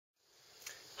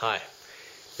Hi,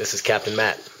 this is Captain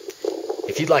Matt.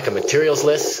 If you'd like a materials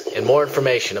list and more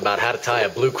information about how to tie a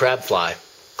blue crab fly,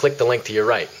 click the link to your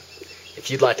right.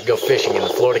 If you'd like to go fishing in the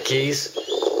Florida Keys,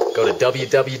 go to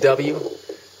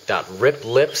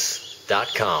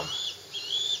www.riplips.com.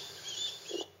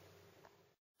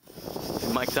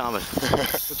 Mike Thomas,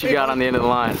 what you got on the end of the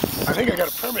line? I think I got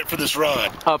a permit for this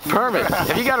rod. A permit?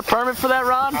 Have you got a permit for that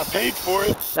rod? I paid for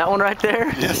it. That one right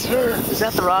there? Yes, sir. Is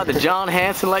that the rod that John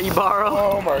Hanson let you borrow?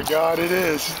 Oh my God, it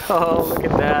is. Oh, look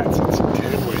at that. It's a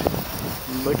 10 weight.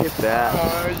 Look at that.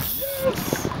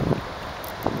 Yes.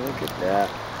 Look at that.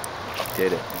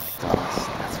 Did it, Mike Thomas.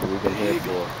 That's what we've been here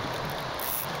for.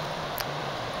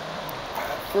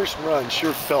 That first run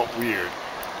sure felt weird.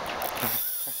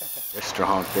 They're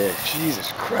strong fish.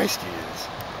 Jesus Christ, he is.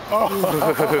 Oh.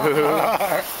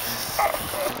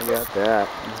 I got that.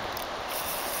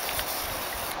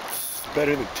 It's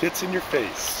better than tits in your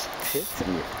face. Tits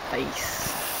in your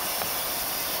face.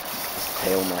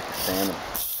 Tail him like a salmon.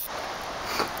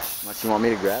 Unless you want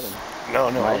me to grab him.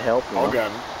 No, Might help. I'll grab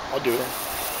him. I'll do it.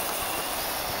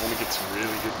 I want to get some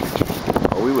really good pictures.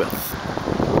 Oh, we will.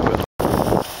 We will.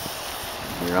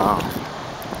 You're on.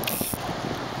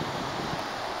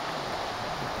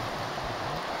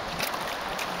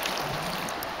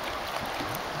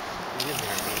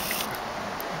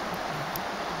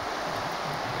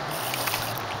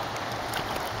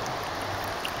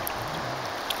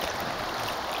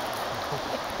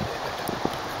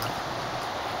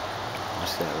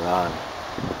 Watch that rod.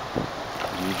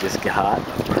 You just got a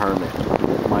permit,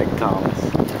 Mike Thomas.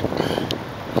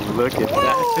 Look at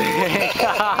that thing.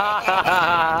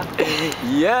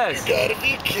 Yes. You gotta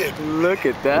be kidding. Look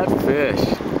at that fish.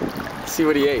 See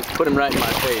what he ate. Put him right in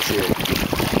my face here.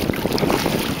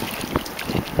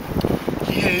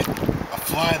 He ate a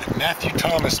fly that Matthew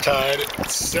Thomas tied at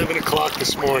 7 o'clock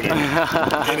this morning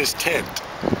in his tent.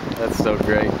 That's so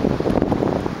great.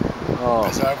 Oh,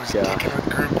 as I was kicking with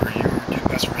grouper, you were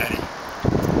getting us ready.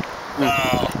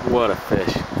 Wow. What a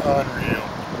fish. Unreal.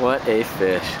 What a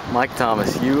fish. Mike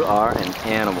Thomas, you are an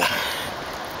animal.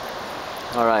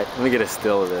 All right, let me get a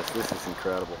still of this. This is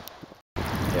incredible.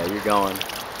 Yeah, you're going.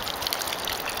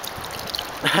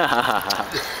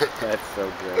 That's so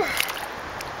great.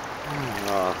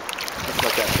 Oh, let's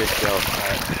let that fish go.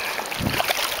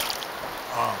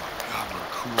 Oh my God, what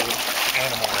cool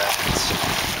animal rapids.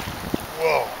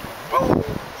 Whoa. Whoa.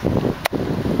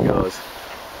 He goes.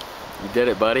 You did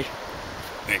it, buddy.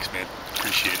 Thanks, man.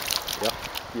 Appreciate it. Yep,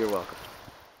 you're welcome.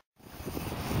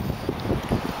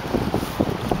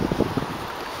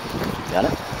 Got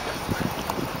it?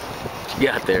 You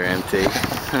got there, MT.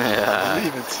 I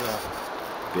believe it's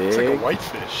like a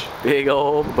whitefish. Big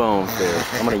old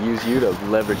bonefish. I'm going to use you to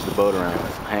leverage the boat around.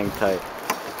 Hang tight.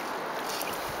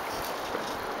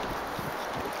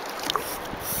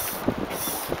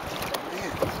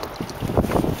 Man,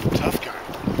 tough guy.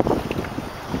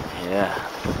 Yeah.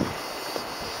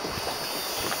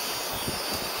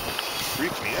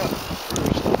 Freaked me out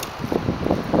first.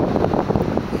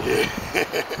 Yeah.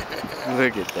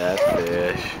 Look at that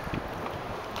fish.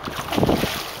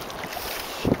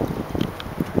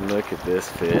 Look at this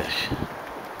fish.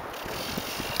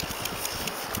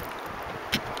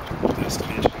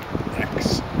 Destination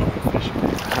X bonefish.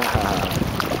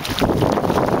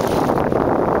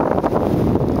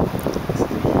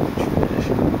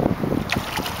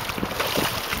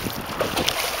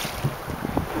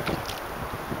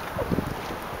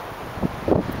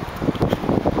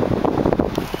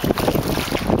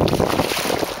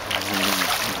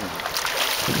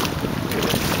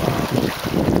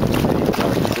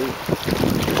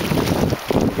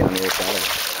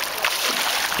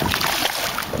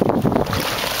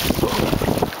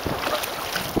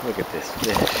 Look at this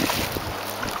fish.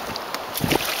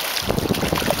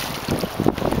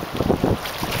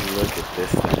 Look at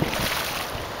this thing.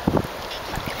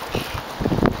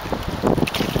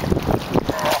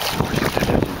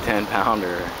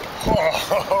 10-pounder.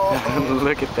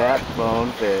 Look at that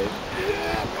bonefish.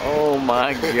 Oh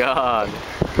my God.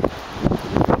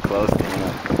 Real close to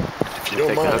him. If you don't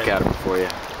Take mind. the hook out of him for you.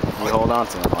 You hold on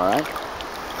to him, alright?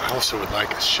 I also would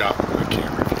like a shot with the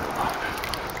camera if you don't mind.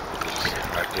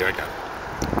 Yeah, I got it.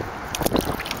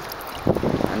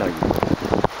 I know you will.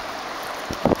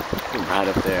 Right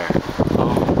up there.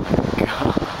 Oh my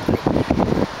God.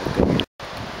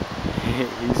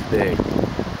 He's big.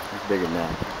 He's bigger than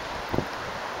that.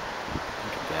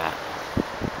 Look at that.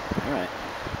 Alright.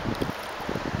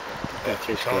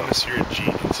 Matthew Thomas, you're a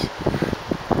genius.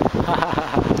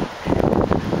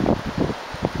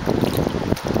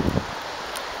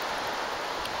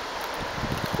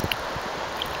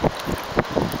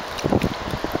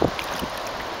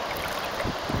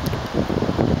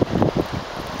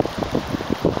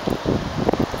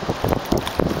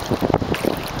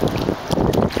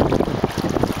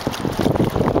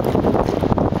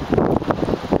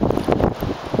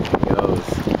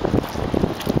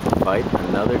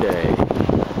 another day.